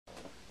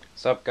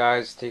What's up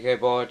guys, TK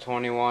Bowler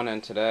 21,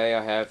 and today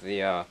I have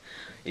the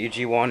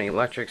EG1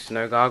 electric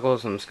snow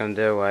goggles. I'm just going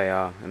to do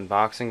a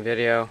unboxing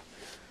video,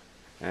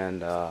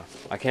 and I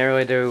can't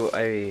really do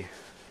a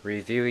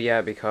review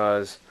yet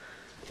because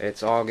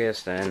it's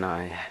August and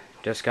I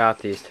just got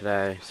these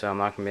today, so I'm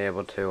not going to be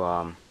able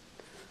to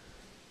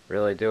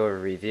really do a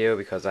review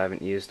because I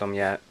haven't used them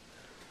yet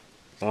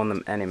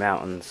on any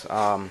mountains.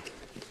 The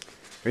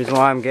reason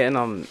why I'm getting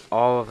them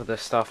all of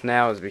this stuff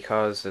now is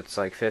because it's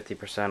like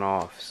 50%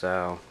 off,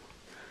 so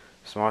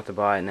smart to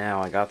buy it now.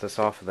 I got this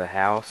off of the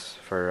house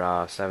for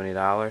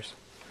 $70.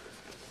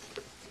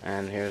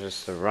 And here's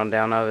just a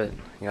rundown of it.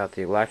 You got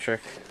the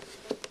electric,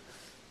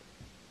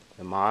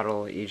 the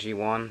model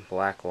EG1,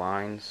 black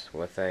lines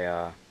with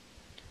a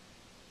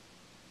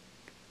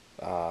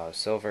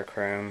silver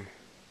chrome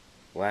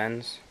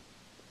lens.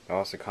 It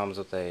also comes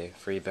with a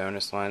free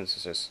bonus lens.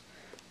 It's just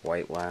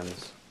white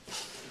lens,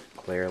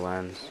 clear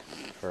lens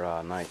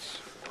for nights.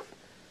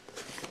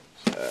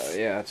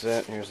 Yeah, that's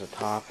it. Here's the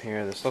top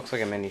here. This looks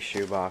like a mini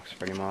shoebox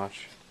pretty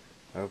much.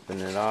 Open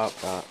it up.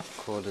 Got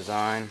cool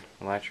design,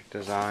 electric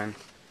design.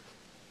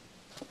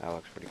 That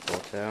looks pretty cool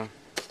too.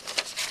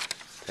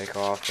 Take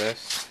off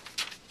this.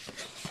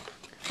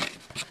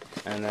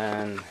 And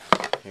then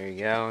here you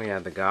go. You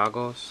have the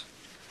goggles.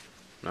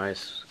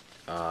 Nice.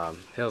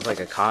 Feels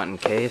like a cotton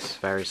case.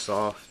 Very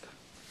soft.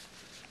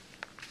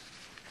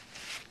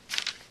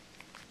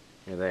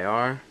 Here they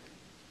are.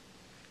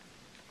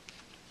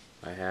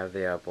 I have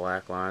the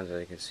black lines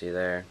that you can see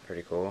there.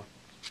 Pretty cool.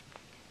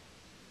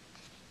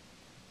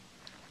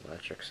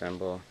 Electric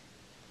symbol.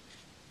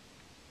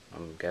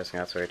 I'm guessing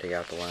that's where you take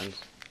out the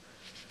lens.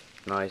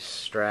 Nice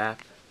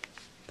strap.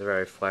 They're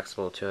very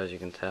flexible too, as you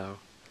can tell.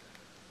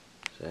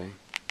 See?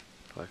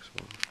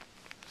 Flexible.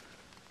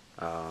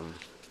 So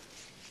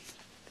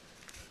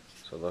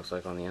it looks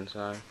like on the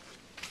inside.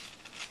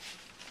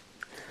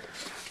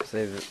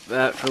 Save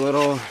that for a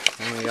little.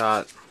 Then we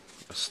got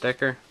a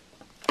sticker.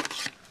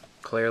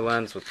 Clear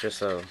lens with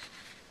just a,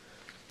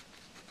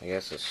 I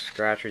guess, a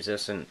scratch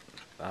resistant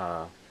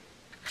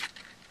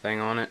thing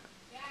on it.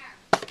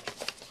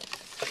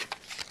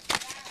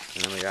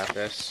 And then we got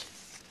this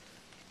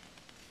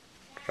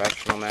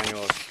professional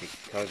manual. It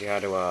tells you how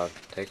to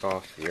take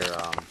off your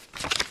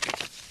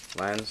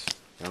lens.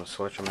 You know,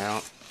 switch them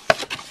out.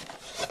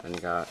 And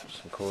you got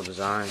some cool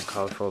design,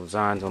 colorful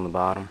designs on the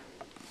bottom.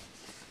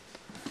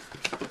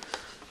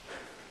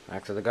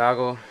 Back to the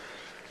goggle.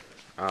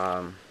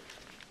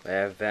 They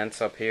have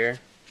vents up here,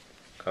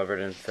 covered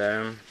in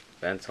foam.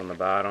 Vents on the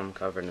bottom,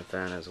 covered in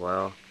foam as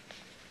well.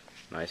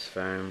 Nice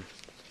foam.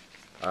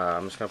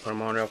 I'm just going to put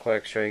them on real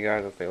quick, show you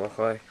guys what they look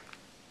like.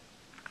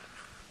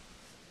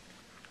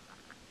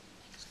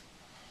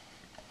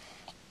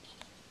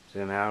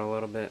 Zoom out a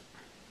little bit.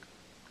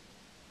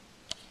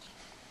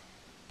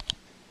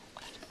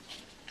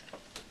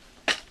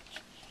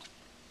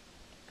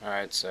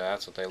 Alright, so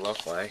that's what they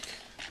look like.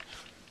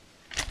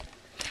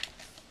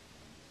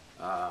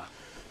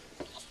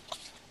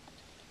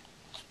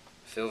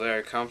 Feel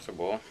very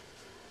comfortable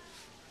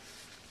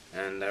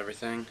and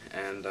everything,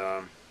 and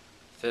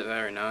fit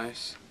very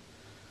nice.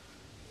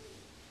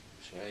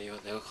 Show you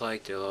what they look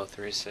like. Do a little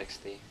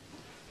 360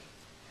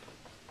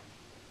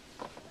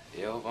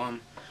 view of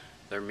them.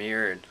 They're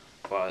mirrored,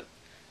 but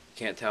you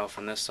can't tell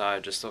from this side.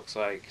 It just looks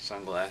like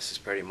sunglasses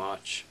pretty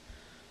much.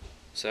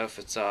 So if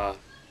it's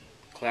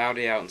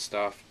cloudy out and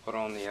stuff, put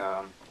on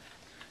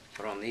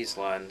these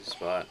lenses.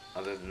 But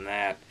other than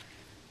that,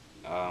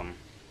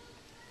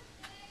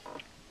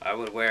 I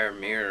would wear a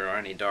mirror or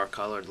any dark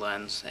colored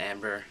lens,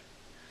 amber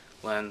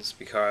lens,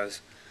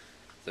 because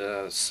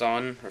the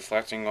sun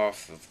reflecting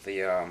off of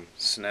the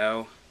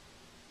snow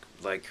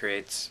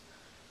creates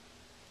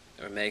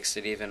or makes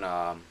it even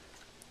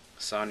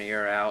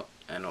sunnier out,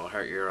 and it'll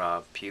hurt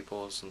your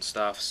pupils and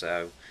stuff.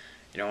 So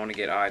you don't want to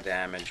get eye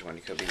damage when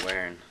you could be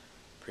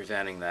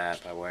preventing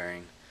that by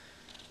wearing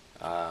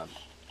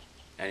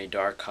any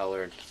dark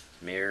colored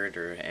mirrored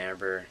or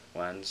amber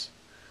lens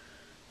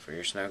for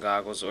your snow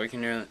goggles. Or you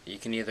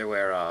can either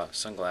wear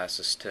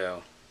sunglasses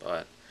too,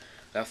 but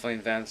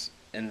definitely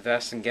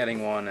invest in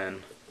getting one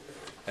and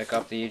pick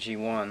up the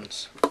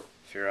EG1s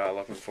if you're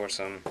looking for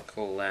some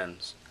cool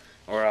lens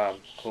or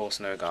cool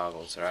snow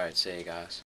goggles. Alright, see you guys.